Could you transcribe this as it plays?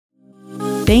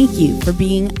Thank you for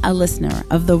being a listener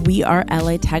of the We Are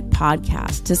LA Tech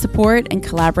podcast. To support and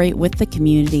collaborate with the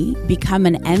community, become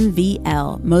an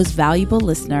MVL Most Valuable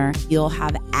Listener. You'll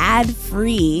have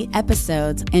ad-free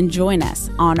episodes and join us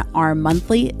on our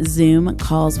monthly Zoom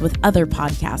calls with other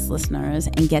podcast listeners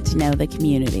and get to know the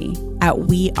community at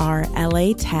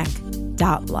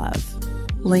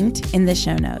WeAreLATech.love. Linked in the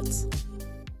show notes.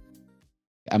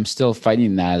 I'm still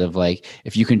fighting that of like,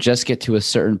 if you can just get to a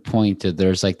certain point, that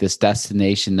there's like this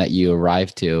destination that you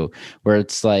arrive to where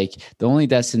it's like the only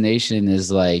destination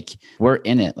is like, we're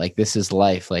in it. Like, this is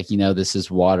life. Like, you know, this is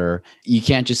water. You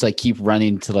can't just like keep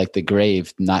running to like the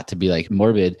grave, not to be like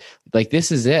morbid. Like,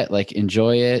 this is it. Like,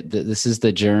 enjoy it. This is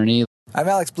the journey. I'm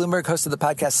Alex Bloomberg, host of the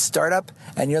podcast Startup,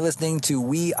 and you're listening to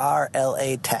We Are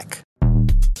LA Tech.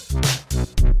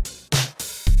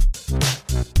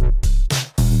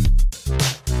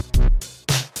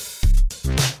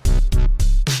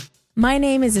 My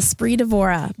name is Esprit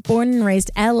Devora, born and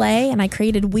raised LA, and I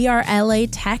created We Are LA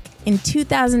Tech in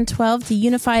 2012 to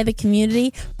unify the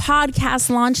community.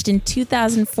 Podcast launched in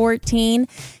 2014,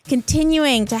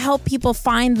 continuing to help people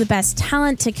find the best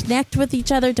talent, to connect with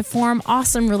each other, to form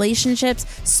awesome relationships.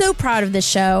 So proud of this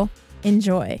show.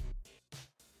 Enjoy.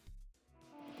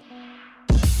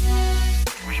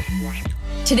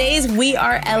 Today's We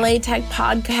Are LA Tech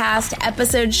podcast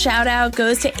episode shout out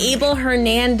goes to Abel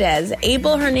Hernandez.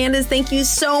 Abel Hernandez, thank you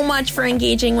so much for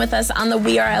engaging with us on the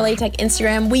We Are LA Tech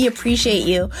Instagram. We appreciate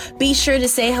you. Be sure to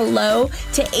say hello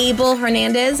to Abel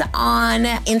Hernandez on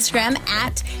Instagram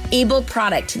at Abel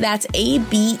Product. That's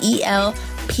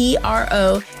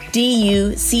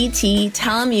ABELPRODUCT.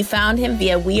 Tell him you found him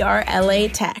via We Are LA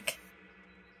Tech.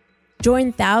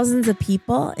 Join thousands of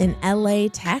people in LA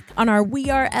Tech on our We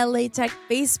Are LA Tech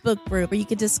Facebook group, where you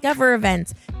can discover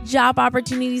events, job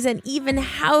opportunities, and even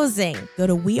housing. Go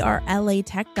to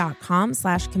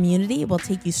wearelatech.com/community. We'll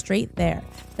take you straight there.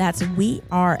 That's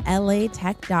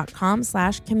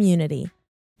wearelatech.com/community.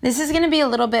 This is going to be a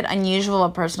little bit unusual, a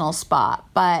personal spot,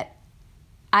 but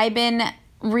I've been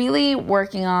really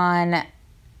working on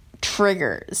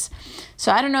triggers.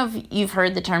 So I don't know if you've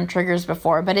heard the term triggers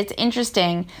before, but it's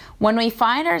interesting when we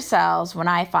find ourselves, when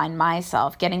I find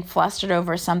myself getting flustered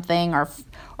over something or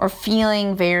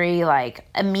feeling very like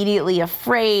immediately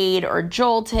afraid or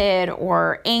jolted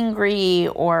or angry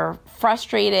or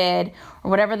frustrated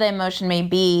or whatever the emotion may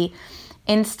be,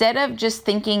 instead of just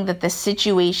thinking that the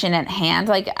situation at hand,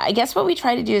 like I guess what we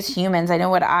try to do as humans, I know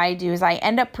what I do is I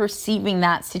end up perceiving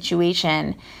that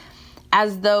situation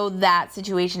as though that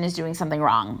situation is doing something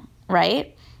wrong,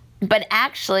 right? But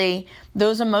actually,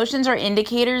 those emotions are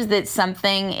indicators that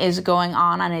something is going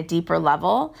on a deeper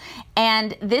level.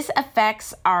 And this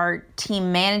affects our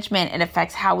team management. It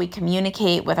affects how we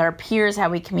communicate with our peers, how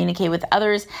we communicate with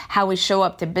others, how we show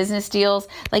up to business deals.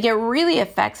 Like, it really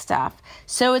affects stuff.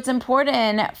 So it's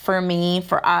important for me,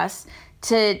 for us,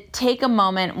 to take a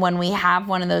moment when we have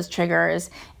one of those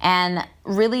triggers and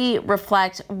really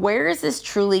reflect, where is this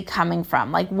truly coming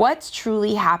from? Like, what's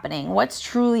truly happening? What's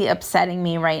truly upsetting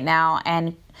me right now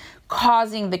and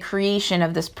causing the creation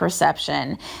of this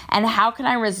perception? And how can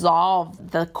I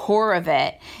resolve the core of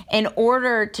it in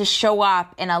order to show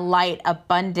up in a light,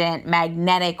 abundant,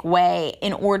 magnetic way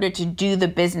in order to do the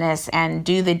business and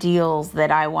do the deals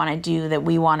that I want to do, that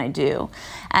we want to do?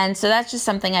 And so that's just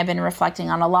something I've been reflecting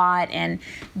on a lot and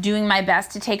doing my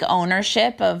best to take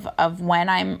ownership of when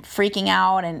I'm freaking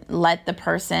out and let the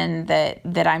person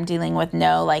that I'm dealing with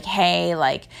know, like, hey,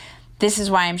 like, this is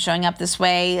why I'm showing up this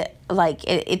way. Like,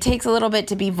 it takes a little bit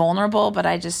to be vulnerable, but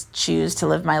I just choose to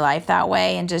live my life that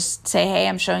way and just say, hey,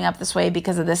 I'm showing up this way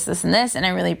because of this, this, and this, and I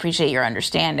really appreciate your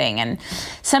understanding. And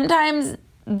sometimes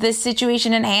the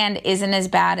situation in hand isn't as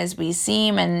bad as we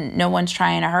seem, and no one's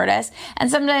trying to hurt us. And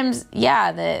sometimes,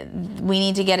 we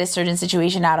need to get a certain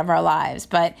situation out of our lives.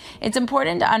 But it's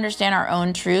important to understand our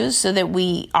own truths so that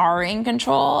we are in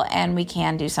control and we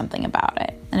can do something about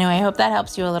it. Anyway, I hope that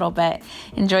helps you a little bit.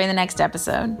 Enjoy the next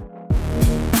episode.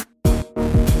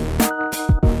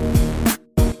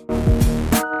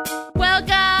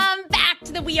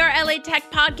 We Are LA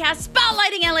Tech podcast,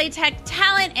 spotlighting LA Tech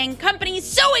talent and companies.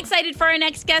 So excited for our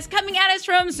next guest coming at us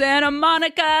from Santa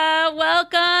Monica.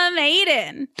 Welcome,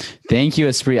 Aidan. Thank you,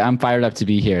 Esprit. I'm fired up to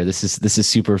be here. This is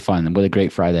super fun. What a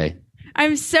great Friday.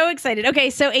 I'm so excited. Okay,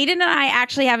 so Aidan and I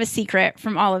actually have a secret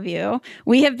from all of you.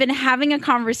 We have been having a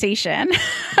conversation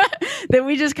that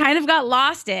we just kind of got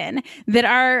lost in, that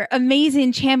our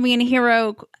amazing champion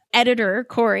hero editor,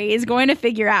 Corey, is going to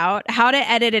figure out how to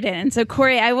edit it in. So,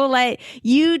 Corey, I will let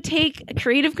you take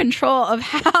creative control of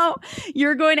how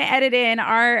you're going to edit in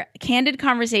our candid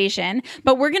conversation.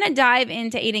 But we're going to dive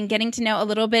into Aidan, getting to know a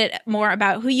little bit more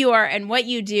about who you are and what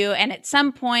you do. And at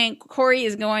some point, Corey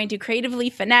is going to creatively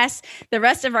finesse the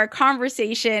rest of our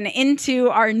conversation into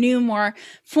our new, more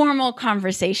formal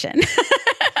conversation.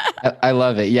 I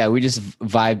love it. Yeah, we just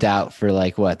vibed out for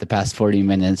the past 40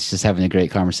 minutes, just having a great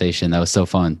conversation. That was so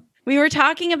fun. We were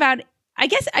talking about,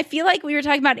 I feel like we were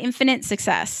talking about infinite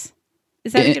success.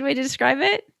 Is that a good way to describe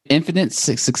it? Infinite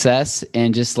success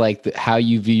and just how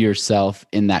you view yourself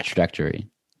in that trajectory.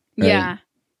 Right? Yeah.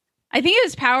 I think it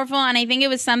was powerful, and I think it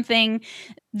was something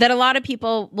that a lot of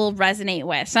people will resonate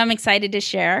with. So I'm excited to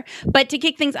share. But to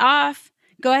kick things off,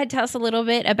 go ahead, tell us a little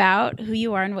bit about who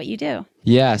you are and what you do.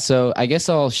 Yeah, so I guess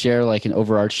I'll share an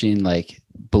overarching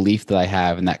belief that I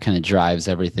have, and that kind of drives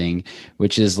everything,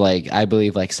 which is I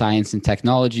believe science and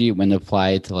technology, when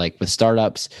applied to with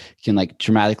startups, can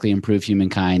dramatically improve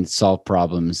humankind, solve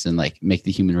problems, and make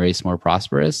the human race more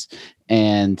prosperous.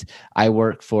 And I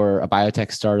work for a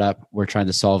biotech startup. We're trying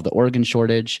to solve the organ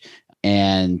shortage,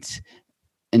 and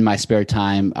in my spare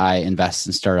time, I invest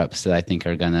in startups that I think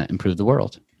are going to improve the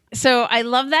world. So I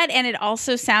love that. And it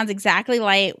also sounds exactly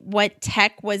like what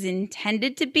tech was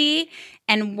intended to be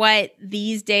and what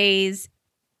these days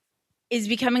is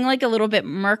becoming a little bit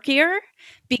murkier,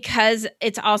 because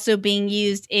it's also being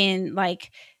used in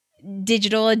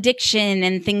digital addiction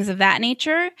and things of that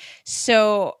nature.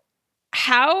 So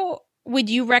how would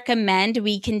you recommend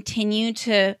we continue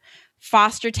to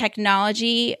foster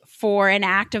technology for an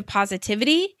act of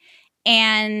positivity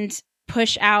and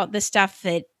push out the stuff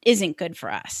that isn't good for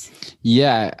us?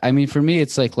 Yeah, I mean, for me,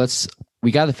 it's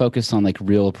we got to focus on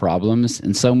real problems,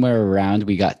 and somewhere around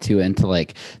we got too into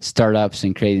startups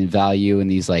and creating value in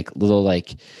these little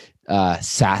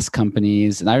SaaS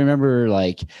companies. And I remember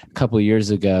a couple of years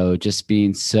ago just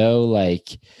being so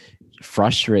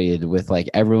frustrated with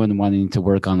everyone wanting to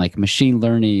work on machine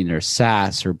learning or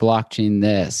SaaS or blockchain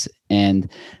this,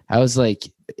 and I was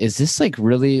is this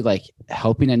really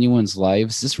helping anyone's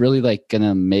lives? Is this really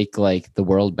gonna make the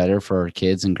world better for our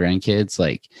kids and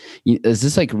grandkids? Is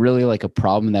this really a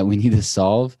problem that we need to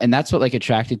solve? And that's what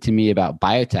attracted to me about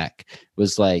biotech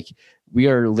was we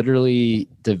are literally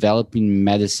developing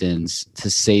medicines to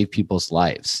save people's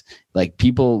lives.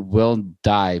 People will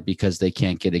die because they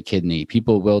can't get a kidney.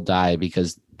 People will die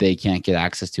because they can't get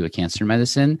access to a cancer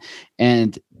medicine.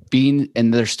 And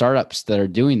there's startups that are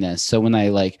doing this. So when I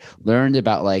learned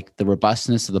about the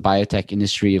robustness of the biotech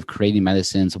industry of creating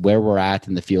medicines, where we're at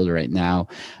in the field right now,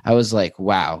 I was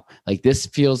wow, this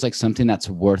feels like something that's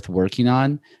worth working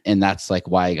on. And that's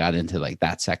why I got into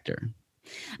that sector.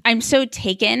 I'm so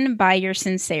taken by your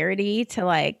sincerity to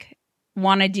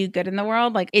want to do good in the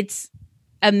world. It's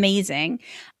amazing.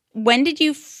 When did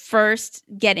you first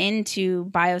get into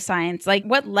bioscience?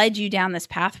 What led you down this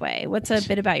pathway? What's a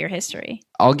bit about your history?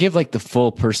 I'll give the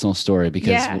full personal story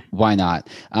because why not?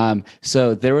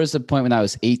 So there was a point when I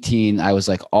was 18, I was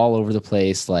all over the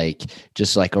place,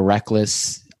 just a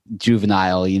reckless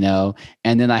juvenile,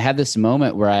 and then I had this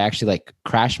moment where I actually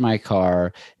crashed my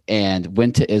car and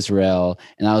went to Israel,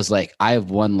 and I was I have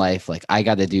one life, I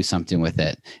got to do something with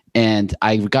it. And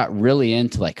I got really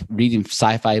into reading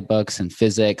sci-fi books and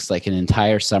physics an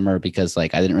entire summer because I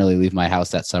didn't really leave my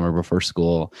house that summer before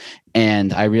school.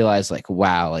 And I realized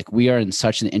wow, we are in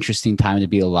such an interesting time to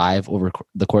be alive over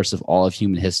the course of all of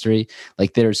human history.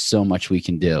 There's so much we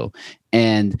can do.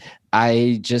 And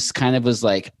I just kind of was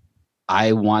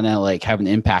I want to have an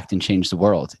impact and change the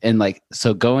world. And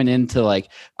so going into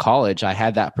college, I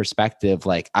had that perspective,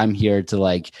 I'm here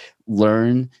to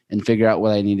learn and figure out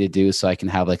what I need to do so I can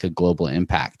have a global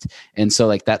impact. And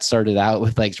so that started out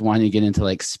with wanting to get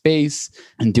into space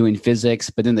and doing physics,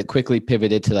 but then that quickly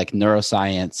pivoted to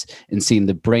neuroscience and seeing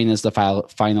the brain as the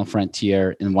final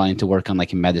frontier and wanting to work on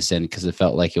medicine because it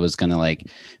felt it was going to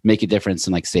make a difference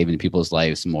in saving people's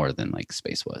lives more than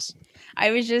space was.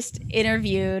 I was just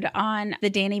interviewed on the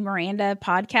Danny Miranda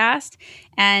podcast,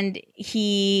 and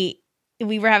we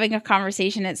were having a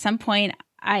conversation. At some point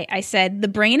I said, the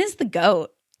brain is the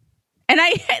GOAT. And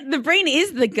the brain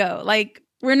is the GOAT.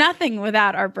 We're nothing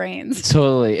without our brains.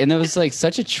 Totally. And it was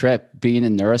such a trip being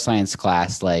in neuroscience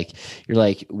class.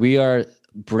 You're we are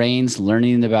brains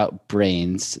learning about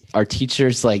brains. Our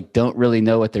teachers don't really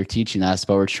know what they're teaching us,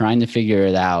 but we're trying to figure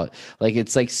it out.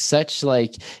 It's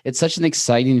such an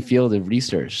exciting field of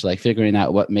research, figuring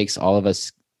out what makes all of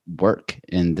us work.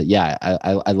 And yeah,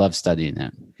 I love studying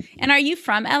it. And are you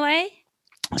from LA?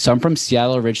 So I'm from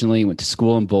Seattle originally, went to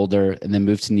school in Boulder, and then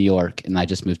moved to New York, and I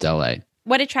just moved to LA.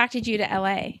 What attracted you to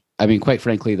LA? I mean, quite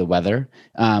frankly, the weather.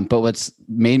 But what's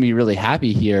made me really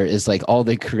happy here is like all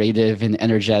the creative and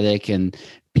energetic and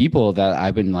people that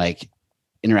I've been like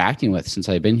interacting with since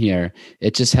I've been here.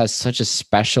 It just has such a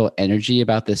special energy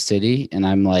about this city. And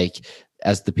I'm like,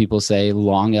 as the people say,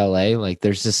 long LA, like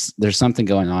there's something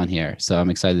going on here. So I'm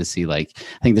excited to see, like,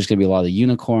 I think there's going to be a lot of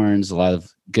unicorns, a lot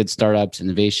of good startups,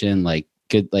 innovation, like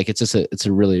good, like it's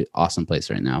a really awesome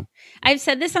place right now. I've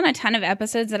said this on a ton of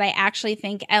episodes that I actually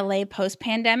think LA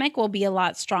post-pandemic will be a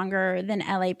lot stronger than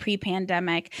LA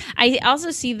pre-pandemic. I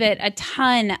also see that a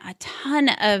ton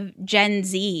of Gen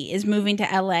Z is moving to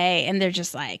LA and they're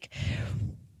just like,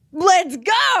 let's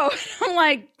go. I'm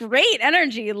like, great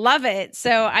energy. Love it.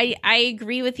 So I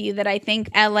agree with you that I think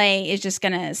LA is just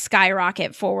going to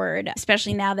skyrocket forward,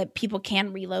 especially now that people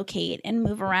can relocate and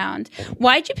move around.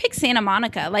 Why'd you pick Santa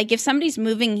Monica? Like if somebody's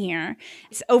moving here,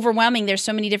 it's overwhelming. There's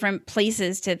so many different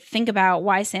places to think about.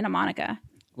 Why Santa Monica?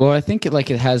 Well, I think it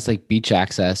has like beach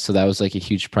access. So that was like a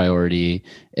huge priority.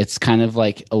 It's kind of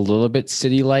like a little bit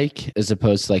city-like as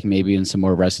opposed to like maybe in some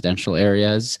more residential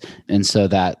areas. And so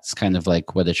that's kind of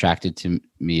like what attracted to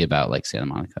me about like Santa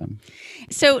Monica.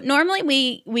 So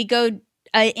normally we go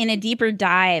in a deeper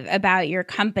dive about your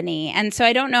company. And so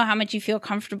I don't know how much you feel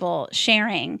comfortable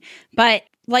sharing, but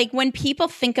like when people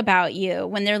think about you,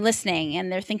 when they're listening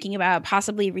and they're thinking about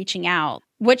possibly reaching out,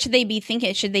 what should they be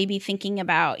thinking? Should they be thinking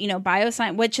about,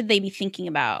 bioscience? What should they be thinking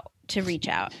about to reach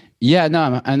out? Yeah,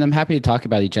 no, I'm happy to talk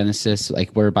about eGenesis.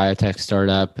 Like we're a biotech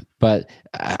startup, but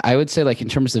I would say like in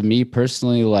terms of me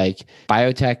personally, like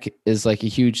biotech is like a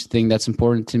huge thing that's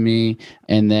important to me.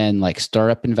 And then like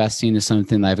startup investing is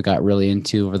something that I've got really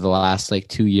into over the last like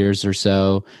 2 years or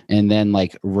so. And then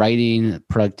like writing,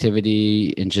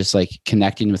 productivity, and just like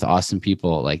connecting with awesome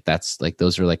people. Like that's like,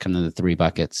 those are like kind of the 3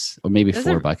 buckets or maybe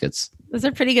 4 buckets. Those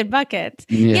are pretty good buckets.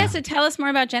 Yeah. So tell us more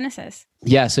about Genesis.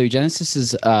 Yeah, so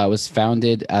eGenesis was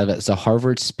founded as a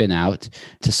Harvard spin-out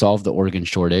to solve the organ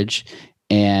shortage.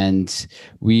 And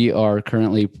we are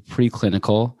currently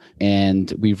preclinical,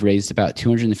 and we've raised about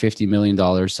 $250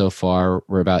 million so far.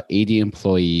 We're about 80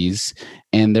 employees,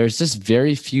 and there's just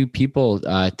very few people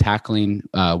tackling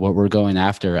what we're going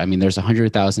after. I mean, there's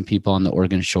 100,000 people on the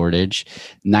organ shortage,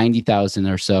 90,000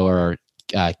 or so are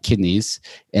kidneys.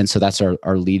 And so that's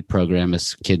our lead program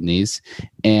is kidneys.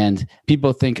 And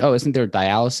people think, oh, isn't there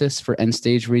dialysis for end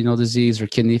stage renal disease or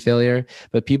kidney failure?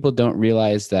 But people don't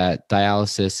realize that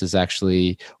dialysis is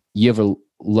actually, you have a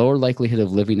lower likelihood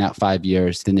of living out 5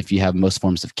 years than if you have most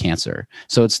forms of cancer.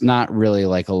 So it's not really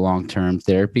like a long-term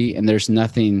therapy. And there's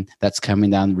nothing that's coming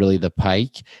down really the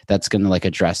pike that's going to like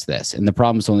address this. And the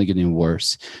problem is only getting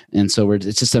worse. And so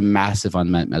it's just a massive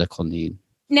unmet medical need.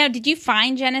 Now, did you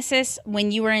find Genesis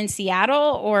when you were in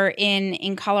Seattle or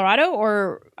in Colorado,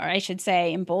 or I should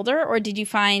say in Boulder, or did you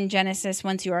find Genesis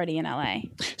once you were already in LA?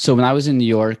 So when I was in New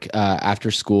York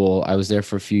after school, I was there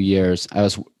for a few years. I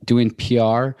was doing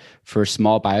PR for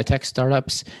small biotech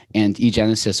startups, and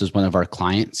eGenesis was one of our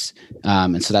clients.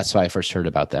 And so that's why I first heard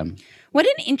about them. What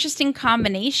an interesting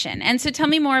combination. And so tell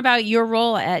me more about your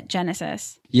role at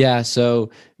Genesis. Yeah, so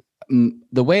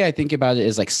the way I think about it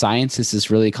is like science is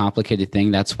this really complicated thing.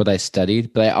 That's what I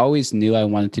studied, but I always knew I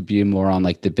wanted to be more on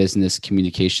like the business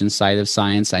communication side of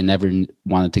science. I never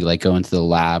wanted to like go into the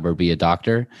lab or be a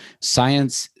doctor.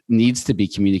 Science needs to be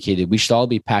communicated. We should all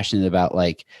be passionate about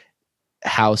like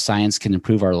how science can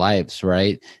improve our lives,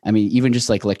 right? I mean, even just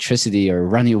like electricity or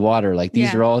running water, like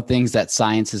these are all things that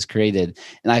science has created.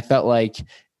 And I felt like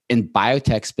in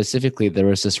biotech specifically, there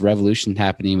was this revolution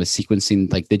happening with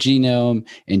sequencing like the genome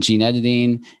and gene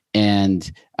editing. And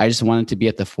I just wanted to be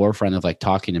at the forefront of like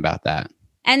talking about that.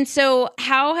 And so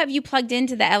how have you plugged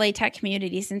into the LA tech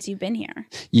community since you've been here?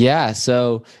 Yeah.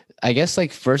 So I guess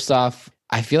like first off,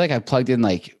 I feel like I plugged in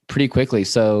like pretty quickly.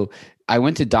 So I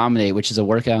went to Dominate, which is a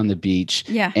workout on the beach.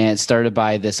 Yeah. And it's started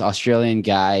by this Australian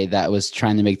guy that was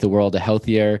trying to make the world a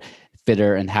healthier,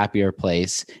 fitter, and happier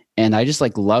place. And I just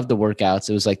like loved the workouts.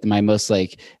 It was like my most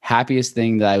like happiest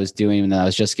thing that I was doing when I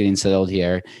was just getting settled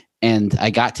here. And I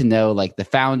got to know like the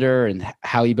founder and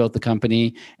how he built the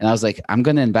company. And I was like, I'm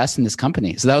going to invest in this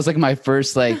company. So that was like my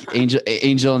first like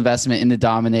angel investment into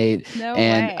Dominate. No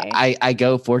and way. I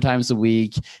go 4 times a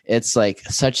week. It's like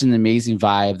such an amazing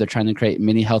vibe. They're trying to create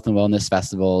mini health and wellness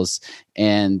festivals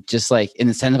and just like it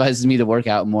incentivizes me to work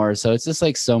out more. So it's just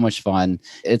like so much fun.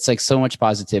 It's like so much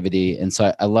positivity. And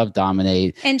so I love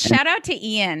Dominate. And shout out to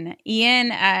Ian.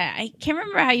 Ian, I can't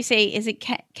remember how you say, is it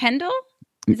Kendall?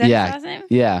 Is that his last name?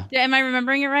 Yeah. Am I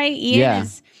remembering it right? Ian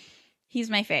he's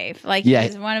my fave. Like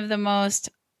he's one of the most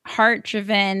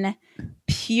heart-driven,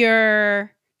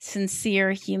 pure,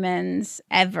 sincere humans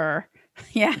ever.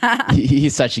 Yeah.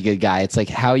 He's such a good guy. It's like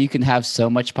how you can have so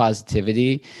much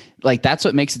positivity. Like that's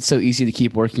what makes it so easy to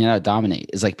keep working out at Dominate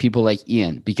is like people like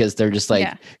Ian because they're just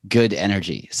like good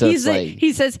energy. So He's it's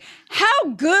he says, "How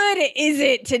good is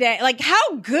it today? Like,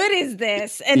 how good is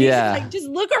this?" And he's like, "Just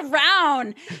look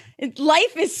around.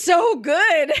 Life is so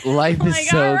good. Life is like,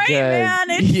 so all right, good, man.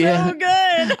 It's so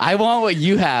good. I want what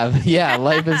you have. Yeah,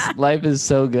 life is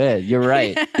so good. You're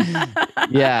right.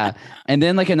 Yeah, and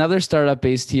then like another startup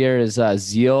based here is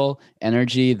Zeal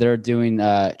Energy. They're doing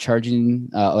charging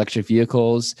electric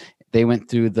vehicles. They went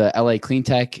through the LA Clean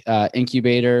Tech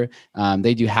incubator.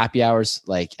 They do happy hours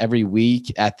like every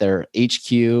week at their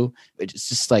HQ. It's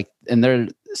just like, and they're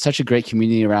such a great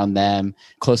community around them,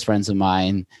 close friends of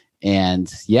mine.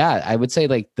 And yeah, I would say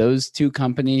like those two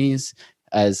companies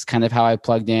as kind of how I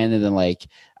plugged in. And then like,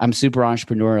 I'm super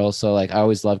entrepreneurial. So like, I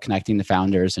always love connecting the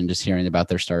founders and just hearing about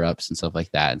their startups and stuff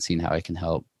like that and seeing how I can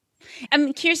help.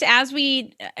 I'm curious, as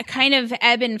we kind of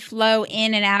ebb and flow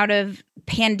in and out of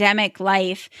pandemic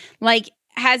life, like,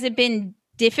 has it been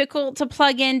difficult to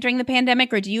plug in during the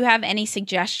pandemic, or do you have any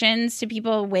suggestions to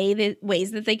people ways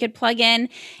that they could plug in?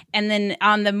 And then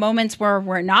on the moments where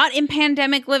we're not in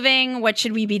pandemic living, what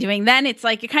should we be doing then? It's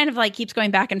like, it kind of like keeps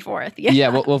going back and forth. Yeah.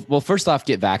 Well, first off,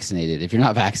 get vaccinated. If you're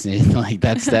not vaccinated, like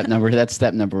that's step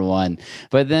number one.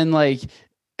 But then like,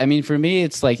 I mean, for me,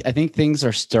 it's like, I think things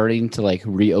are starting to like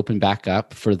reopen back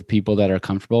up for the people that are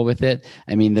comfortable with it.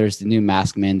 I mean, there's the new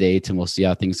mask mandates and we'll see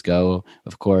how things go.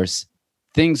 Of course,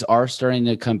 things are starting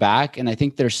to come back. And I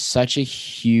think there's such a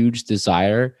huge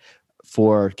desire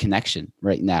for connection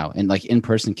right now and like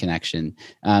in-person connection.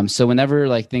 So whenever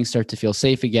like things start to feel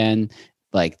safe again,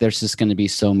 like there's just going to be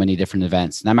so many different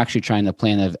events. And I'm actually trying to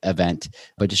plan an event,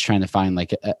 but just trying to find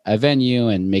like a venue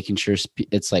and making sure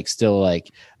it's like still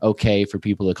like okay for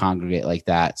people to congregate like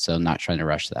that. So I'm not trying to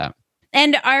rush that.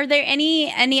 And are there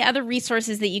any other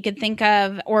resources that you could think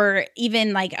of, or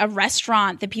even like a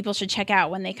restaurant that people should check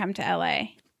out when they come to LA?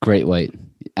 Great White.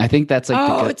 I think that's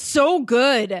like it's so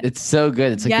good. It's so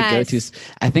good. It's like the go-to.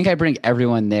 I think I bring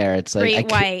everyone there. It's like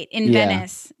Great White in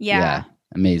Venice. Yeah.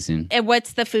 Amazing. And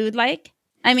what's the food like?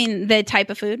 I mean, the type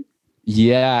of food?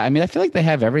 Yeah. I mean, I feel like they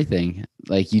have everything.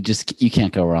 Like you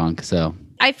can't go wrong. So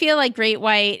I feel like Great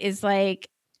White is like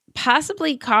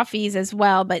possibly coffees as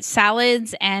well, but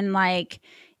salads and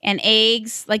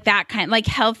eggs, like that kind, like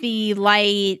healthy,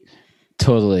 light.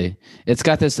 Totally. It's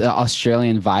got this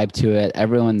Australian vibe to it.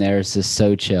 Everyone there is just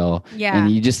so chill. Yeah. And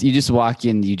you just walk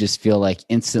in, you just feel like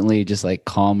instantly just like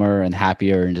calmer and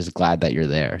happier and just glad that you're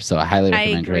there. So I highly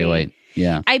recommend Great White.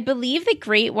 Yeah. I believe that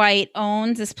Great White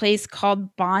owns this place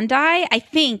called Bondi, I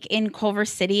think in Culver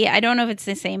City. I don't know if it's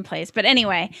the same place, but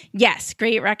anyway, yes,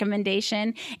 great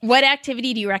recommendation. What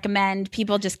activity do you recommend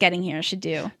people just getting here should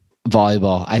do?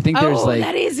 Volleyball. I think there's like...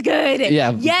 that is good.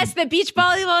 Yeah. Yes, the beach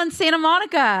volleyball in Santa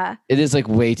Monica. It is like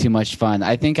way too much fun.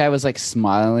 I think I was like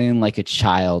smiling like a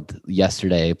child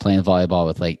yesterday playing volleyball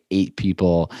with like 8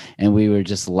 people and we were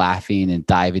just laughing and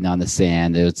diving on the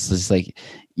sand. It's just like...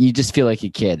 You just feel like a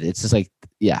kid. It's just like,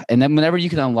 yeah. And then whenever you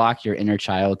can unlock your inner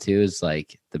child too is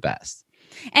like the best.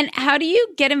 And how do you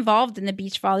get involved in the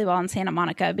beach volleyball in Santa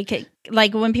Monica? Because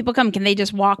like when people come, can they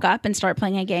just walk up and start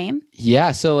playing a game?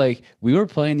 Yeah. So like we were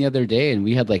playing the other day and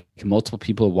we had like multiple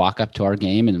people walk up to our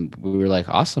game and we were like,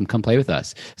 awesome, come play with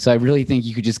us. So I really think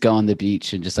you could just go on the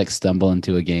beach and just like stumble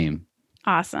into a game.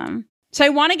 Awesome. So I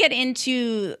want to get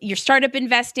into your startup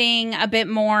investing a bit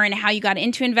more and how you got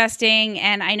into investing.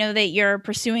 And I know that you're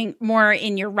pursuing more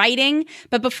in your writing.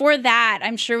 But before that,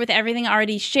 I'm sure with everything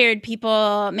already shared,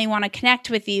 people may want to connect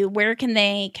with you. Where can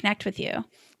they connect with you?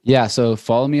 Yeah, so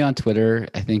follow me on Twitter.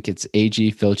 I think it's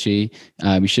AG Filchi.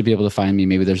 You should be able to find me.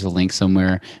 Maybe there's a link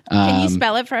somewhere. Can you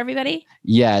spell it for everybody?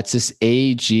 Yeah, it's just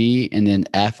AG and then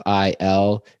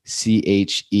FILCHE.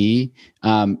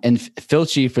 And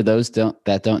Filchi, for those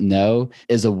that don't know,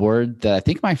 is a word that I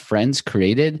think my friends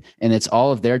created, and it's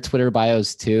all of their Twitter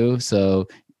bios too. So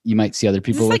you might see other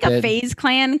people with it. It's like a FaZe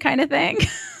Clan kind of thing.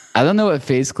 I don't know what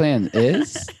FaZe Clan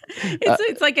is.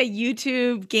 It's like a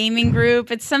YouTube gaming group.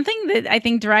 It's something that I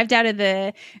think derived out of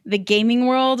the gaming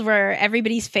world where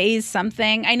everybody's FaZe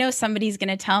something. I know somebody's going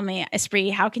to tell me,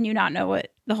 Esprit, how can you not know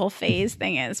what the whole FaZe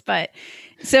thing is? But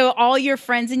so all your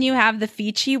friends and you have the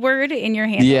Filchi word in your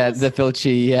handles? Yeah, the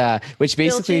Filchi, yeah. Which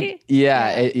basically,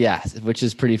 which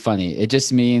is pretty funny. It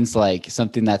just means like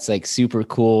something that's like super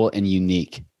cool and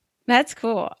unique. That's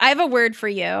cool. I have a word for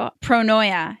you.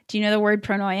 Pronoia. Do you know the word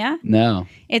pronoia? No.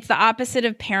 It's the opposite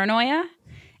of paranoia,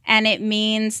 and it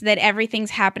means that everything's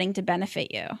happening to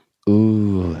benefit you.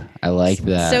 Ooh, I like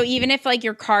that. So even if like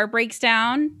your car breaks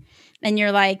down and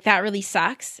you're like, that really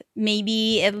sucks.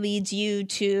 Maybe it leads you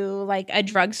to like a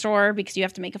drugstore because you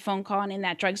have to make a phone call, and in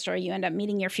that drugstore you end up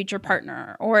meeting your future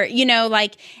partner, or,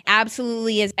 like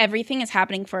absolutely everything is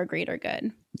happening for a greater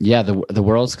good. Yeah, the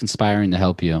world's conspiring to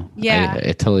help you. Yeah.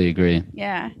 I totally agree.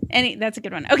 Yeah. And that's a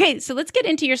good one. Okay, so let's get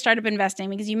into your startup investing,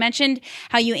 because you mentioned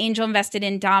how you angel invested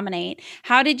in Dominate.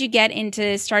 How did you get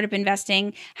into startup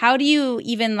investing? How do you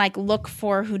even like look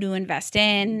for who to invest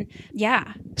in?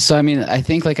 Yeah. So, I mean, I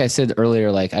think like I said earlier,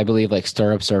 like I believe like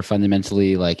startups are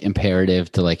fundamentally like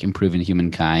imperative to like improving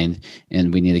humankind,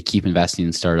 and we need to keep investing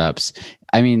in startups.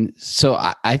 I mean, so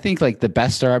I think like the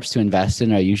best startups to invest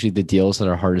in are usually the deals that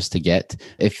are hardest to get.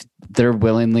 If they're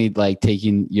willingly like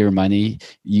taking your money,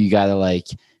 you gotta like,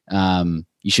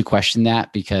 you should question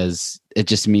that, because it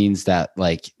just means that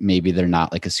like maybe they're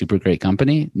not like a super great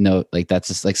company. No, like that's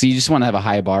just like, so you just want to have a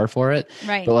high bar for it.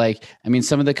 Right. But like, I mean,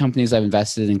 some of the companies I've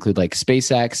invested in include like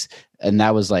SpaceX, and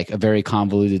that was like a very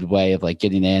convoluted way of like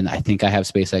getting in. I think I have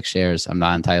SpaceX shares. I'm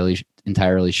not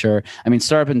entirely sure. I mean,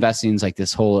 startup investing is like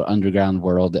this whole underground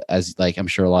world, as like I'm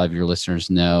sure a lot of your listeners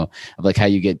know, of like how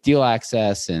you get deal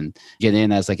access and get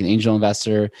in as like an angel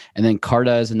investor. And then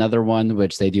Carta is another one,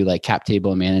 which they do like cap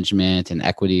table management and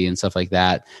equity and stuff like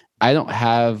that. I don't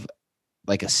have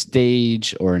like a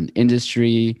stage or an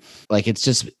industry. Like it's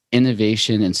just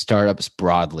innovation and startups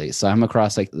broadly. So I'm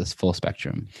across like this full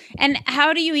spectrum. And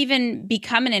how do you even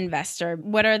become an investor?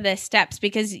 What are the steps?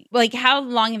 Because like, how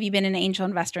long have you been an angel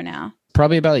investor now?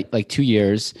 Probably about like 2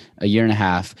 years, a year and a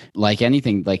half. Like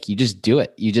anything, like you just do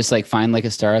it. You just like find like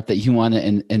a startup that you want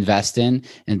to invest in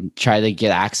and try to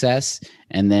get access.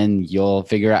 And then you'll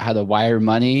figure out how to wire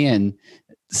money and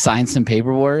sign some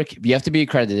paperwork. You have to be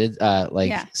accredited.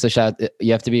 So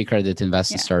you have to be accredited to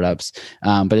invest in startups.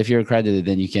 But if you're accredited,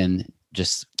 then you can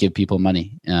just give people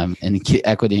money and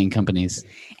equity in companies.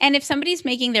 And if somebody's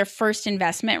making their first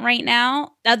investment right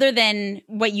now, other than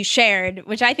what you shared,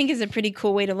 which I think is a pretty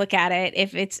cool way to look at it,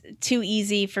 if it's too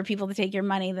easy for people to take your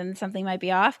money, then something might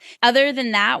be off. Other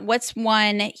than that, what's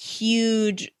one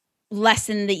huge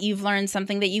lesson that you've learned,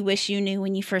 something that you wish you knew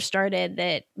when you first started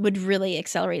that would really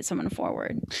accelerate someone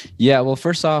forward? Yeah, well,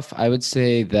 first off, I would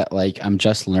say that like I'm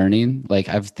just learning. Like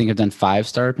I think I've done 5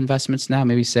 startup investments now,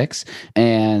 maybe 6,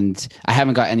 and I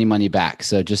haven't got any money back.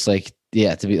 So just like,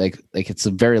 yeah, to be like it's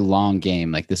a very long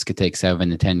game. Like this could take 7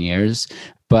 to 10 years.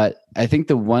 But I think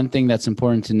the one thing that's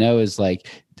important to know is like,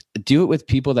 do it with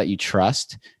people that you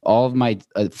trust. All of my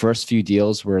first few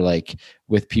deals were like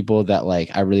with people that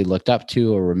like I really looked up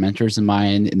to or were mentors of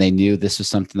mine, and they knew this was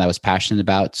something that I was passionate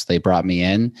about, so they brought me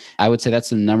in. I would say that's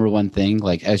the number one thing.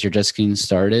 Like as you're just getting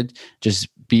started, just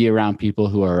be around people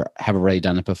who have already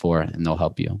done it before, and they'll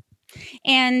help you.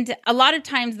 And a lot of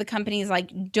times the companies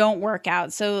like don't work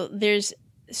out. So there's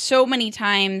so many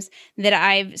times that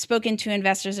I've spoken to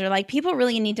investors that are like, people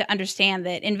really need to understand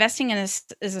that investing in as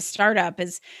a startup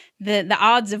is the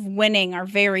odds of winning are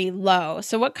very low.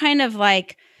 So what kind of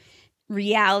like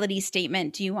reality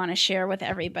statement do you want to share with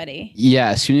everybody? Yeah,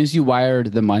 as soon as you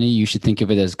wired the money, you should think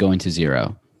of it as going to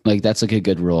zero. Like that's like a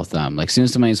good rule of thumb. Like as soon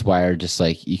as the money's wired, just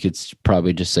like you could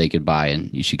probably just say goodbye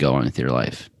and you should go on with your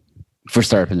life. For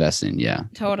startup investing, yeah.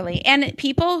 Totally. And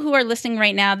people who are listening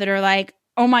right now that are like,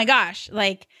 oh my gosh,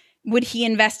 like, would he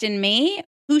invest in me?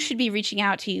 Who should be reaching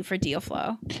out to you for deal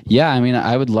flow? Yeah, I mean,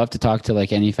 I would love to talk to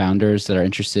like any founders that are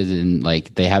interested in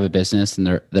like they have a business and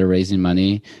they're raising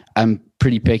money. I'm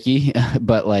pretty picky,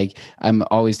 but like I'm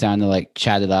always down to like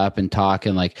chat it up and talk.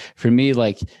 And like for me,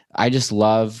 like I just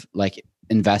love like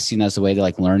investing as a way to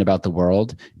like learn about the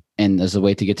world. And as a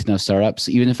way to get to know startups,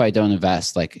 even if I don't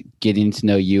invest, like getting to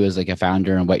know you as like a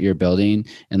founder and what you're building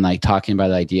and like talking about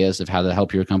ideas of how to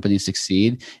help your company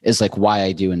succeed is like why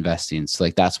I do investing. So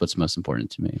like that's what's most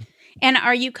important to me. And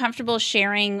are you comfortable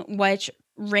sharing which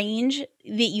range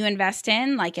that you invest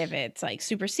in? Like if it's like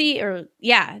super C or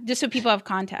just so people have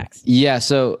context. Yeah.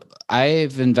 So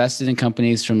I've invested in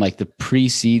companies from like the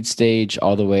pre-seed stage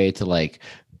all the way to like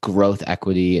growth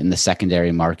equity in the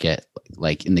secondary market.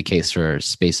 Like in the case for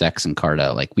SpaceX and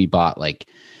Carta, like we bought like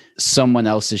someone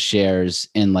else's shares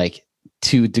in like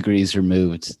 2 degrees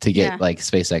removed to get like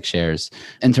SpaceX shares.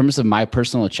 In terms of my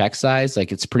personal check size,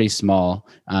 like it's pretty small.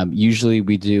 Usually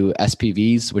we do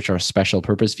SPVs, which are special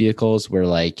purpose vehicles where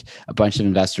like a bunch of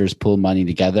investors pull money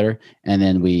together and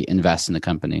then we invest in the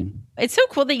company. It's so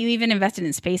cool that you even invested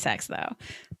in SpaceX though.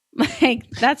 Like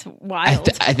that's wild.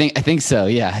 I think so.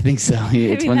 Yeah, I think so.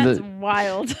 It's that's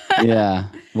wild. Yeah,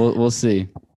 we'll see.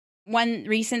 One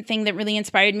recent thing that really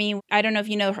inspired me, I don't know if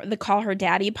you know the Call Her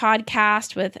Daddy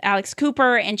podcast with Alex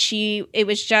Cooper, and I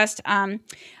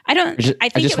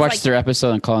just watched their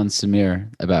episode on Colin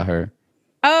Samir about her.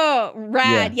 Oh,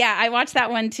 rad. Yeah, I watched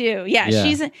that one too. Yeah,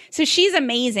 Yeah. she's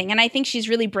amazing. And I think she's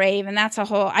really brave. And that's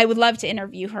I would love to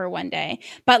interview her one day.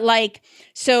 But like,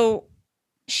 so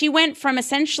she went from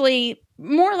essentially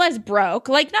more or less broke,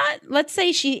 like let's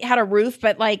say she had a roof,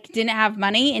 but like didn't have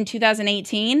money in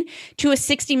 2018 to a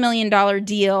 $60 million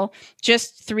deal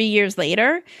just 3 years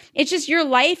later. It's just your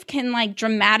life can like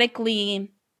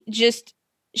dramatically just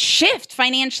shift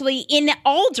financially in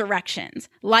all directions,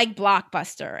 like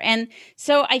Blockbuster. And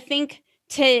so I think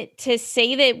to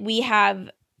say that we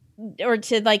have, or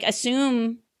to like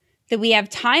assume that we have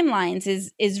timelines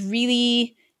is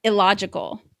really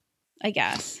illogical, I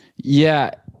guess.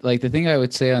 Yeah, like the thing I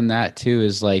would say on that too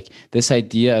is like this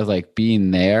idea of like being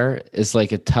there is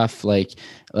like a tough like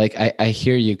I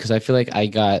hear you, because I feel like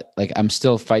I'm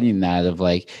still fighting that of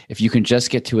like, if you can just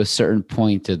get to a certain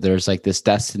point, that there's like this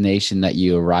destination that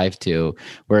you arrive to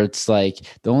where it's like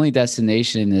the only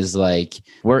destination is like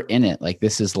we're in it, like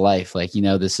this is life, like, you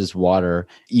know, this is water.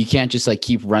 You can't just like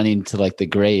keep running to like the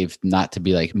grave, not to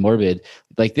be like morbid.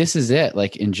 Like this is it,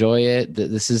 like enjoy it.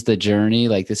 This is the journey.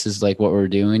 Like this is like what we're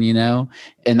doing, you know?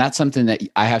 And that's something that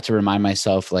I have to remind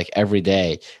myself like every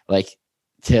day, like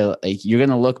you're going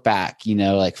to look back, you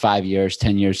know, like 5 years,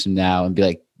 10 years from now and be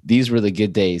like, these were the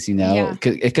good days, you know,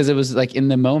 because it was like in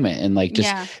the moment, and like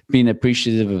just being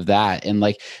appreciative of that. And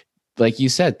like you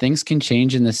said, things can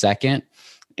change in a second,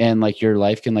 and like your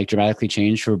life can like dramatically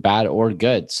change for bad or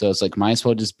good. So it's like, might as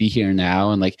well just be here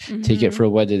now and like take it for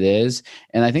what it is.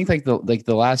 And I think like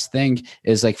the last thing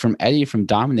is like from Eddie from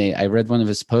Dominate. I read one of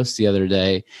his posts the other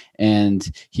day,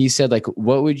 and he said like,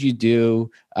 what would you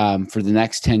do for the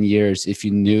next 10 years if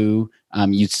you knew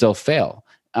you'd still fail?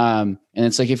 And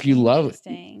it's like, if you love,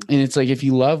 and it's like, if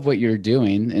you love what you're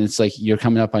doing, and it's like, you're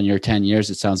coming up on your 10 years,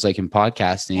 it sounds like, in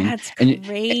podcasting. That's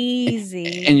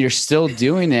crazy. And you're still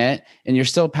doing it, and you're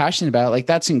still passionate about it. Like,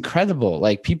 that's incredible.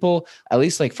 Like, people, at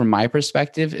least like from my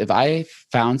perspective, if I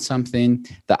found something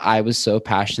that I was so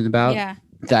passionate about,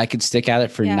 that I could stick at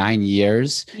it for 9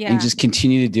 years and just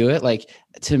continue to do it. Like,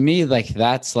 to me, like,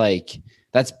 that's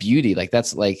beauty. Like,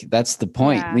 that's the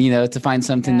point, you know, to find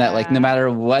something that like, no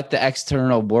matter what the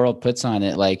external world puts on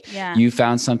it, like you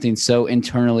found something so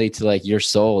internally to like your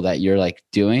soul that you're like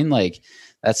doing, like,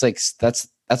 that's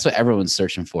what everyone's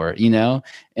searching for, you know?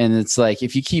 And it's like,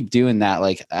 if you keep doing that,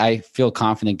 like, I feel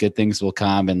confident good things will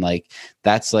come. And like,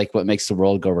 that's like what makes the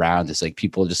world go round, is like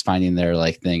people just finding their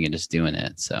like thing and just doing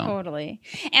it. So totally.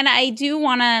 And I do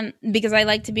want to, because I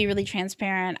like to be really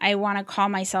transparent, I want to call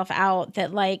myself out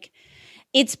that like,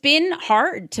 it's been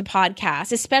hard to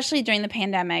podcast, especially during the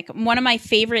pandemic. One of my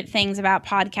favorite things about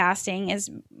podcasting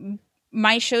is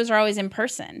my shows are always in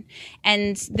person,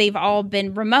 and they've all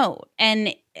been remote.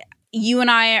 And you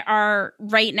and I are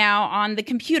right now on the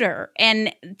computer.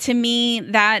 And to me,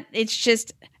 that it's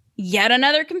just yet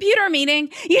another computer meeting,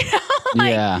 you know?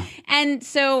 Like, and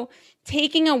so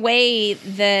taking away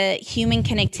the human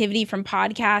connectivity from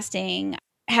podcasting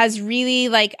has really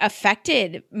like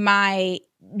affected my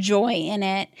joy in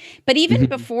it. But even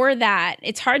before that,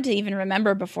 it's hard to even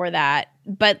remember before that.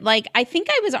 But like, I think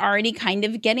I was already kind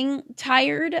of getting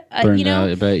tired, you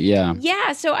know, out, but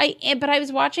So but I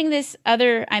was watching this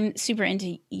other, I'm super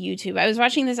into YouTube. I was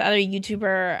watching this other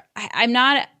YouTuber.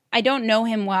 I don't know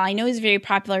him well. I know he's very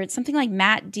popular. It's something like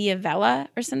Matt Diavella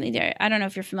or something. I don't know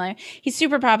if you're familiar. He's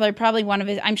super popular. Probably one of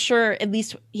his, I'm sure at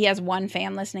least he has one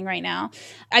fan listening right now.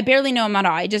 I barely know him at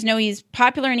all. I just know he's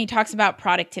popular and he talks about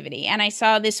productivity. And I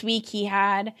saw this week he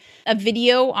had a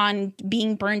video on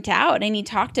being burnt out, and he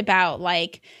talked about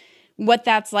like what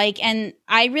that's like. And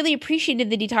I really appreciated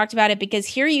that he talked about it, because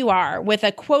here you are with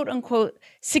a quote unquote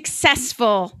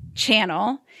successful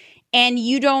channel, and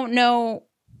you don't know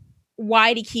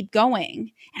why to keep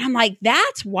going. And I'm like,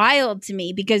 that's wild to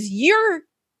me, because you're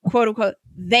quote unquote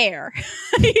there,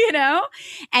 you know,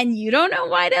 and you don't know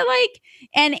why to like,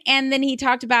 and then he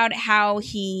talked about how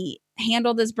he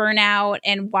handled his burnout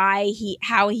and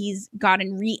how he's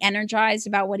gotten re-energized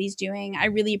about what he's doing. I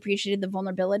really appreciated the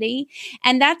vulnerability.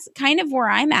 And that's kind of where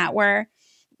I'm at, where,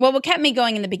 well, what kept me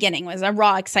going in the beginning was a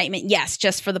raw excitement, yes,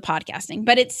 just for the podcasting.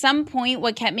 But at some point,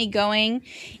 what kept me going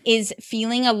is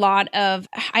feeling a lot of,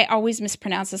 I always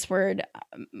mispronounce this word,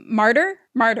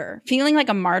 martyr, feeling like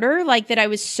a martyr, like that I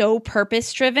was so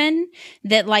purpose-driven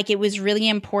that like it was really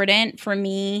important for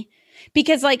me.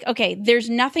 Because like, okay, there's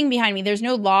nothing behind me. There's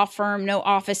no law firm, no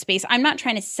office space. I'm not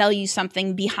trying to sell you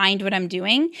something behind what I'm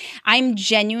doing. I'm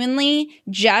genuinely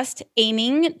just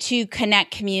aiming to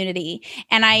connect community.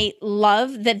 And I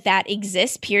love that that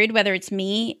exists, period, whether it's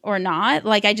me or not.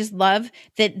 Like, I just love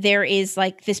that there is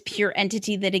like this pure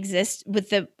entity that exists with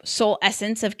the sole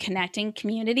essence of connecting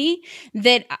community,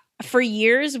 that for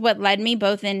years, what led me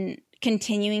both in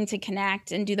continuing to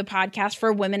connect and do the podcast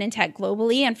for women in tech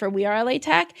globally and for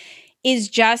WeAreLATech is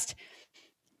just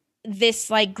this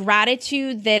like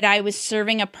gratitude that I was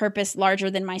serving a purpose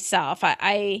larger than myself.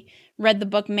 I read the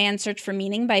book Man's Search for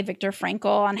Meaning by Viktor Frankl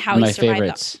on how he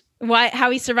survived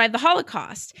how he survived the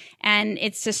Holocaust, and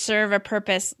it's to serve a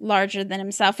purpose larger than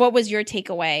himself. What was your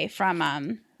takeaway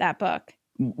from that book?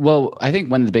 Well, I think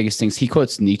one of the biggest things, he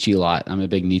quotes Nietzsche a lot. I'm a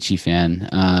big Nietzsche fan.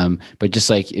 But just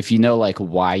like, if you know like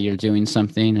why you're doing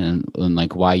something and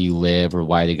like why you live or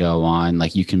why to go on,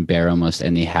 like you can bear almost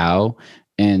any how.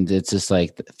 And it's just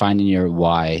like finding your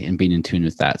why and being in tune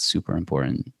with that, super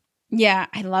important. Yeah,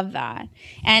 I love that.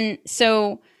 And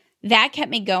so that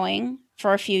kept me going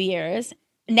for a few years.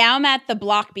 Now I'm at the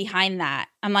block behind that.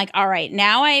 I'm like, all right,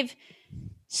 now I've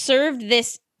served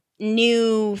this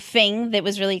new thing that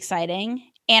was really exciting,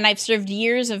 and I've served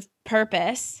years of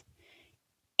purpose,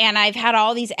 and I've had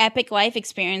all these epic life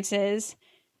experiences.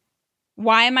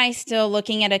 Why am I still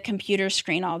looking at a computer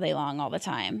screen all day long, all the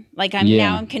time? Like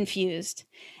now I'm confused.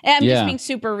 And I'm just being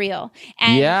super real.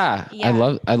 And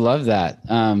I love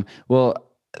that.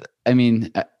 Well, I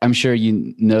mean, I'm sure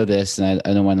you know this, and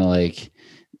I don't want to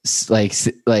I'm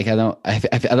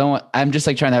just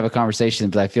like trying to have a conversation,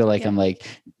 but I feel like I'm like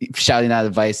shouting out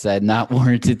advice that I'm not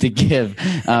warranted to give.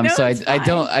 So I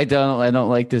don't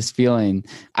like this feeling.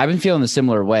 I've been feeling a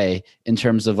similar way in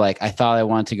terms of like, I thought I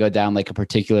wanted to go down like a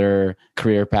particular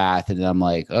career path, and I'm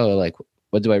like, oh, like,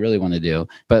 what do I really want to do?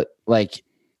 But like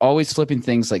always flipping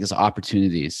things like as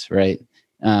opportunities, right?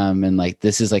 And like,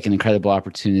 this is like an incredible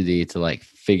opportunity to like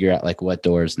figure out like what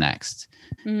door's next.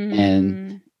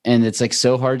 And it's like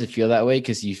so hard to feel that way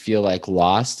because you feel like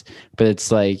lost, but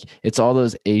it's like, it's all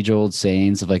those age old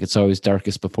sayings of like, it's always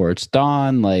darkest before it's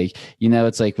dawn. Like, you know,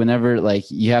 it's like whenever like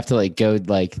you have to like go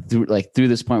through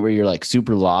this point where you're like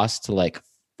super lost to like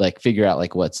figure out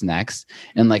like what's next.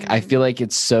 And like, I feel like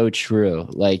it's so true.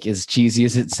 Like as cheesy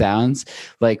as it sounds,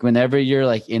 like whenever you're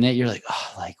like in it, you're like,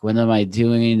 oh, like, what am I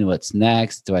doing? What's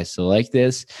next? Do I still like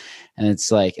this? And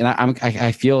it's like, and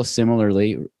I feel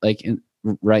similarly like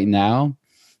right now.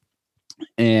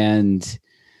 And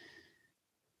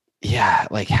yeah,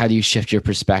 like how do you shift your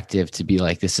perspective to be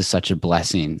like, this is such a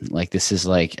blessing. Like, this is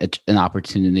like an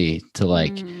opportunity to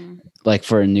like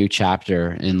for a new chapter.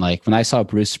 And like, when I saw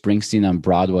Bruce Springsteen on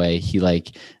Broadway, he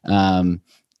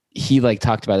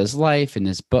talked about his life and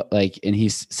his book, like, and he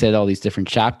said all these different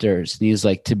chapters, and he was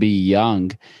like, to be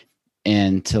young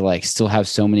and to like still have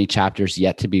so many chapters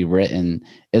yet to be written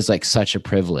is like such a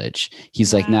privilege.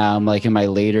 He's like, now I'm like in my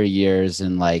later years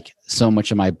and like so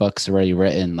much of my book's already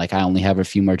written. Like I only have a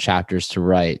few more chapters to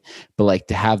write, but like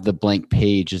to have the blank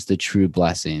page is the true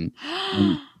blessing.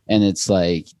 And it's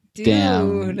like, dude.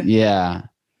 Damn. Yeah.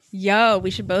 Yo, we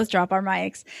should both drop our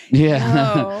mics.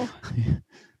 Yeah.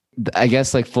 I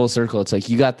guess like full circle. It's like,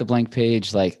 you got the blank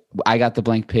page. Like I got the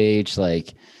blank page.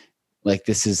 Like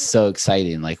this is so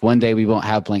exciting. Like one day we won't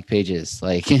have blank pages,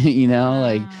 like, you know,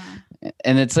 like,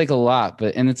 and it's like a lot,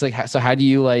 and it's like, so how do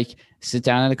you like sit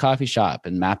down at a coffee shop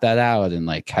and map that out? And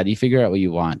like, how do you figure out what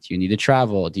you want? Do you need to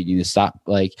travel? Do you need to stop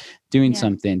like doing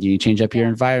something? Do you change up your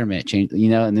environment? You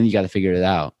know, and then you got to figure it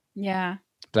out. Yeah.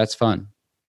 That's fun.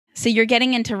 So you're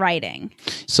getting into writing.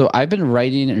 So I've been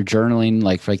writing or journaling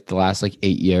like for like the last like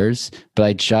 8 years, but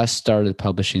I just started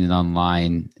publishing it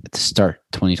online to start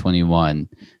 2021.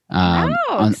 On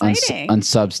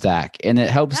Substack, and it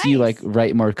helps you like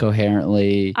write more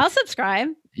coherently. I'll subscribe.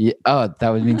 Yeah. Oh, that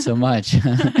would mean so much.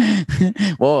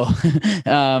 Whoa.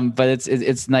 But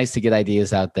it's nice to get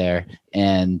ideas out there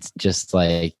and just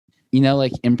like, you know,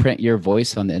 like imprint your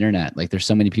voice on the internet. Like there's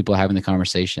so many people having the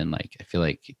conversation. Like I feel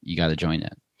like you got to join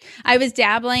it. I was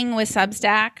dabbling with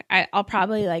Substack. I'll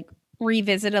probably like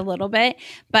revisit a little bit,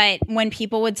 but when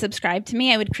people would subscribe to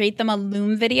me, I would create them a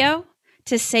Loom video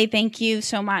to say thank you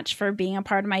so much for being a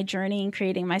part of my journey and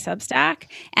creating my Substack.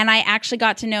 And I actually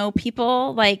got to know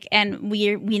people like, and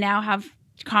we now have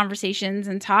conversations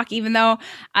and talk, even though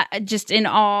just in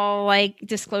all like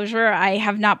disclosure, I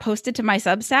have not posted to my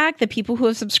Substack. The people who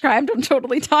have subscribed, I'm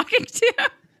totally talking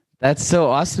to. That's so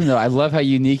awesome though. I love how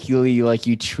uniquely like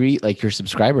you treat like your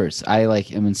subscribers. I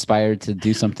like am inspired to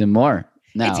do something more.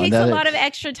 No, it takes a lot of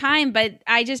extra time, but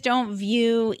I just don't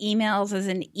view emails as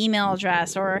an email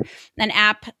address or an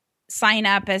app sign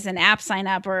up as an app sign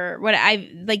up or what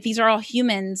these are all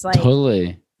humans like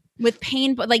totally with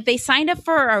pain, but like they signed up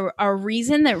for a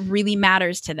reason that really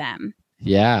matters to them.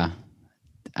 Yeah.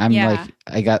 Like,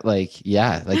 I got like,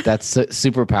 like that's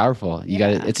super powerful. You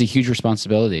got it. It's a huge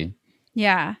responsibility.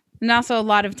 Yeah. And also a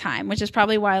lot of time, which is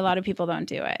probably why a lot of people don't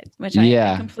do it, which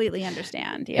I completely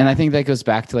understand. Yeah. And I think that goes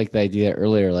back to like the idea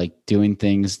earlier, like doing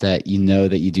things that you know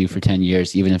that you do for 10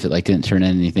 years, even if it like didn't turn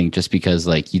into anything, just because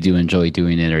like you do enjoy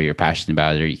doing it or you're passionate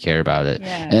about it or you care about it.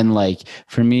 Yeah. And like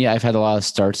for me, I've had a lot of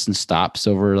starts and stops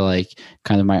over like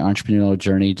kind of my entrepreneurial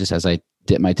journey, just as I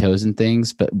dip my toes in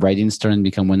things. But writing's starting to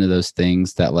become one of those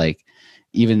things that like,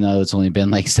 even though it's only been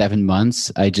like 7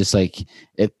 months, I just like,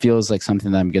 it feels like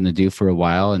something that I'm going to do for a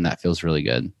while. And that feels really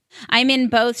good. I'm in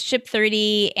both Ship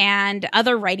 30 and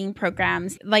other writing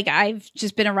programs. Like I've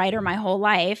just been a writer my whole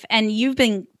life, and you've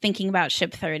been thinking about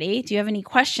Ship 30. Do you have any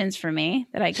questions for me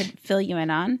that I could fill you in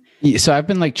on? Yeah, so I've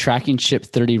been like tracking Ship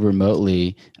 30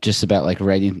 remotely, just about like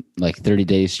writing like 30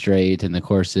 days straight in the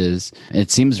courses.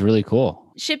 It seems really cool.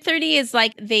 Ship 30 is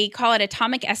like, they call it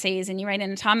atomic essays, and you write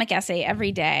an atomic essay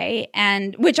every day,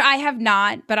 and which I have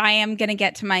not, but I am going to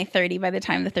get to my 30 by the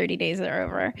time the 30 days are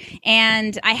over.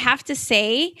 And I have to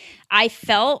say, I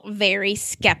felt very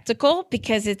skeptical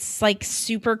because it's like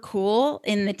super cool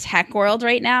in the tech world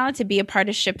right now to be a part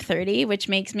of Ship 30, which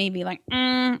makes me be like,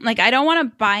 like I don't want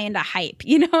to buy into hype.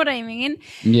 You know what I mean?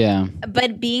 Yeah.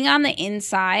 But being on the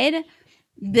inside,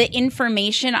 the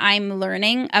information I'm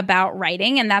learning about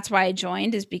writing, and that's why I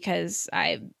joined, is because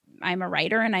I'm a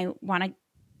writer and I want to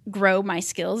grow my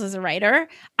skills as a writer.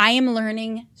 I am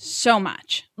learning so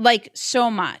much, like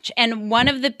so much. And one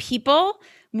of the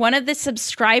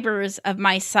subscribers of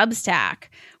my Substack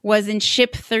was in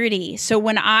Ship 30. So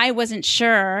when I wasn't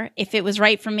sure if it was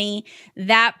right for me,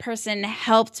 that person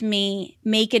helped me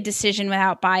make a decision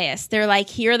without bias. They're like,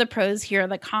 here are the pros, here are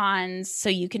the cons, so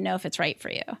you can know if it's right for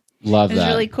you. Love that. It's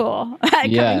really cool.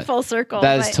 Coming full circle.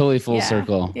 That is totally full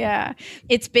circle. Yeah.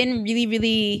 It's been really,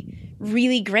 really,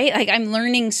 really great. Like I'm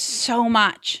learning so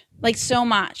much, like so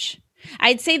much.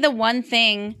 I'd say the one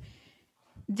thing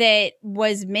that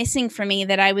was missing for me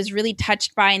that I was really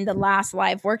touched by in the last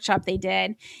live workshop they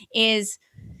did is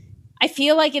I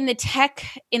feel like in the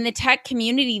tech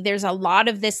community, there's a lot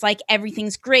of this, like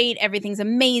everything's great, everything's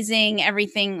amazing,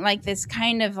 everything like this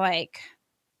kind of like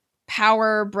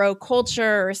power bro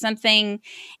culture or something.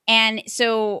 And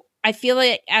so I feel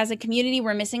like as a community,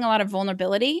 we're missing a lot of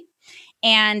vulnerability.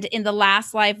 And in the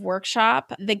last live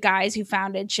workshop, the guys who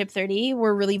founded Ship 30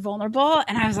 were really vulnerable.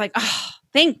 And I was like, oh,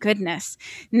 thank goodness.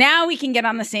 Now we can get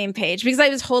on the same page, because I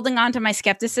was holding on to my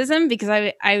skepticism because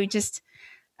I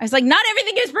was like, not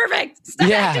everything is perfect. Stop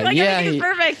acting like everything is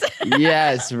perfect.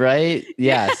 Yes, right?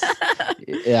 Yes.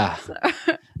 Yeah.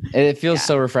 And it feels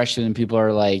so refreshing, and people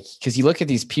are like, because you look at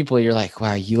these people, you're like,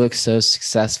 wow, you look so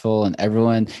successful, and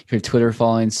everyone, your Twitter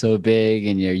following so big,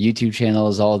 and your YouTube channel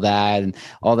is all that and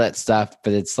all that stuff.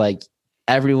 But it's like,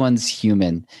 everyone's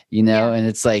human, you know? And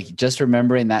it's like, just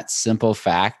remembering that simple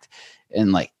fact,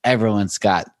 and like, everyone's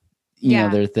got, you know,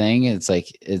 their thing. And it's like,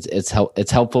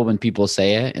 it's helpful when people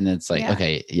say it, and it's like,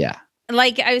 okay,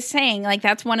 like I was saying, like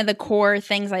that's one of the core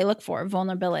things I look for,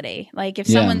 vulnerability. Like if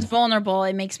someone's vulnerable,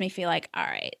 it makes me feel like, all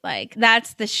right, like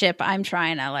that's the ship I'm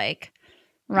trying to like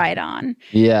ride on.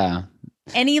 Yeah.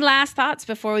 Any last thoughts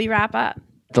before we wrap up?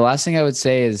 The last thing I would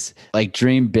say is like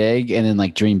dream big, and then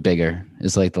like dream bigger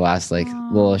is like the last like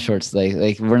little shorts.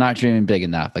 Like we're not dreaming big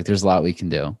enough. Like there's a lot we can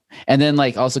do. And then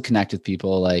like also connect with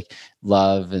people, like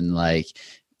love and like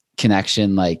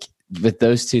connection, like with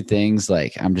those two things,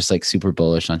 like I'm just like super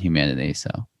bullish on humanity. So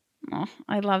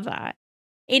I love that.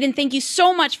 Aidan, thank you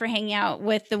so much for hanging out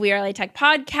with the We Are LA Tech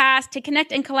podcast. To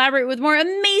connect and collaborate with more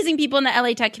amazing people in the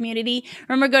LA Tech community,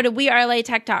 remember, go to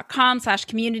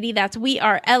wearelatech.com/community. That's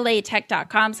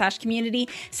wearelatech.com/community.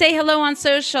 Say hello on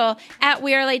social at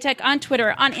WeAreLATech on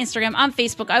Twitter, on Instagram, on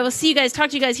Facebook. I will see you guys, talk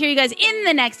to you guys, hear you guys in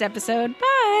the next episode.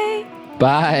 Bye.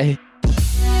 Bye.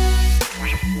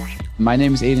 My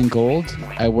name is Aidan Gold.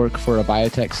 I work for a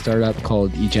biotech startup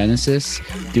called eGenesis,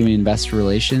 doing investor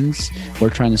relations.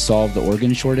 We're trying to solve the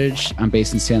organ shortage. I'm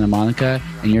based in Santa Monica,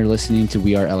 and you're listening to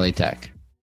We Are LA Tech.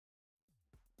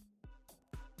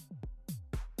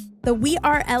 The We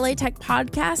Are LA Tech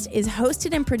podcast is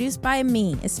hosted and produced by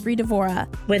me, Esprit Devora,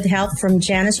 with help from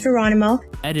Janice Geronimo.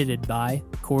 Edited by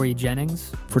Corey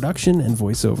Jennings. Production and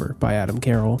voiceover by Adam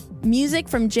Carroll. Music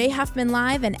from Jay Huffman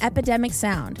Live and Epidemic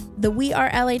Sound. The We Are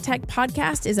LA Tech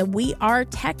podcast is a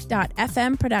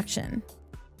wearetech.fm production.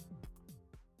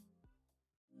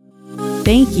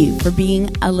 Thank you for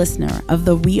being a listener of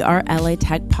the We Are LA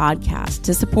Tech podcast.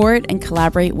 To support and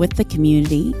collaborate with the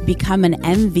community, become an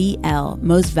MVL,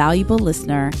 most valuable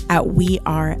listener, at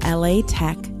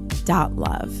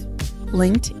wearelatech.love.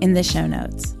 Linked in the show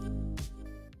notes.